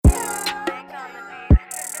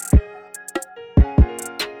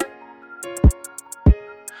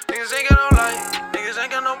Niggas ain't got no light, niggas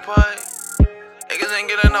ain't got no pipe. Niggas ain't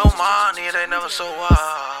getting no money, they never so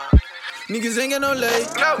wild. Niggas ain't got no leg,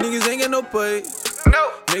 no. Niggas ain't got no pay.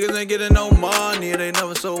 No. Niggas ain't getting no money, they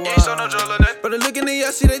never so wild. Ain't so no drill in it. But I look in the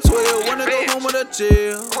eye, see they 12, wanna go home with a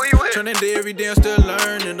chill. Who you with? Turning day every day, I'm still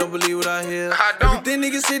learning, don't believe what I hear. I don't. Everything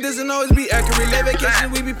niggas say doesn't always be accurate. Late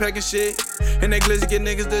vacation, we be packing shit. And that glizzy get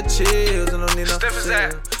niggas the chills, and don't need no Stiff as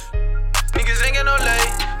that. Niggas ain't got no lay,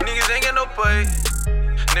 niggas ain't got no pay.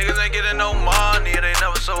 Niggas ain't getting no money, they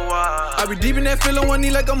never so wild. I be deep in that feeling one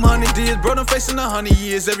knee like I'm 100 years. Bro, I'm facing 100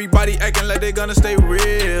 years. Everybody acting like they gonna stay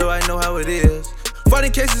real. I know how it is.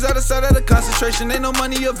 Fighting cases out of sight, out of concentration. Ain't no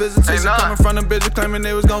money or visitation. Coming from them bitches claiming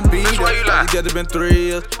they was gonna be there. Why you lie? Together been 3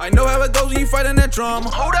 years. I know how it goes when you fighting that drama.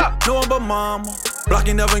 Hold up. No one but mama.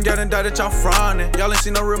 Blocking up and getting died that y'all frowning. Y'all ain't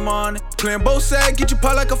seen no money. Playing both sides, get you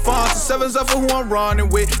pot like a Fonz. 7's up for who I'm running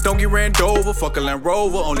with. Don't get ran over, fuck a Land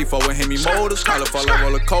Rover. Only for with Hemi motors. Call it fall like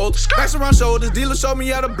roller coasters. Backs around shoulders, dealer showed me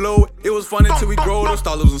how to blow it. It was funny till we growed up.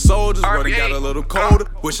 Start losing soldiers, but it got a little colder.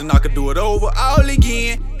 Wishing I could do it over all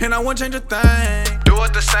again. And I won't change a thing. Do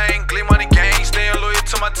it the same, glee money gang. Staying loyal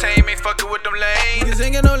to my team, ain't fucking with them lanes. Niggas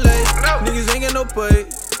ain't got no leg, No. Niggas ain't got no pay.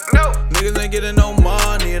 No. Niggas ain't getting no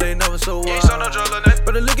money, they never so wild. Ain't so no drill in it.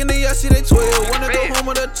 But I look in the eye, see they 12, wanna go home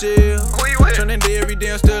with a chill. Who you with? Turning day every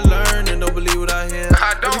day, I'm still learning, don't believe what I hear.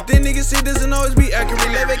 I don't. Everything niggas say doesn't always be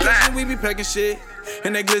accurate. Late vacation, we be packing shit.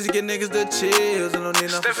 And that glizzy get niggas the chills, and don't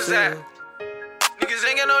need nothing Stiff as that. Niggas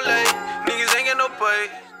ain't got no lay, niggas ain't got no pay.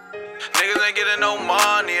 Niggas ain't getting no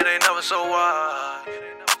money, they never so wild.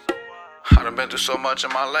 I done been through so much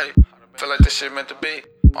in my life. Feel like this shit meant to be.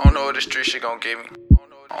 I don't know what this street shit gon' give me.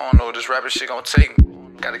 I don't know what this rapper shit gon' take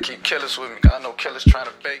me. Gotta keep killers with me, cause I know killers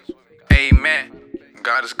tryna bake. Amen.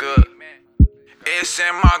 God is good. Ever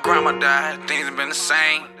since my grandma died, things have been the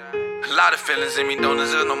same. A lot of feelings in me don't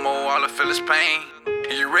deserve no more, all I feel is pain.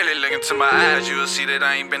 If you really look into my eyes, you'll see that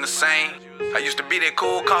I ain't been the same. I used to be that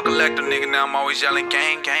cool, calm, collective nigga, now I'm always yelling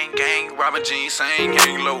gang, gang, gang. Robbing jeans, saying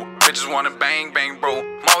hang low. Bitches wanna bang, bang, bro.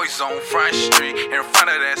 I'm always on Front Street, in front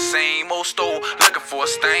of that same old store, looking for a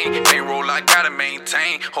stain. Bankroll I gotta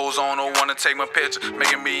maintain. Hoes on, don't wanna take my picture,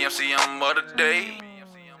 making me MC of the day.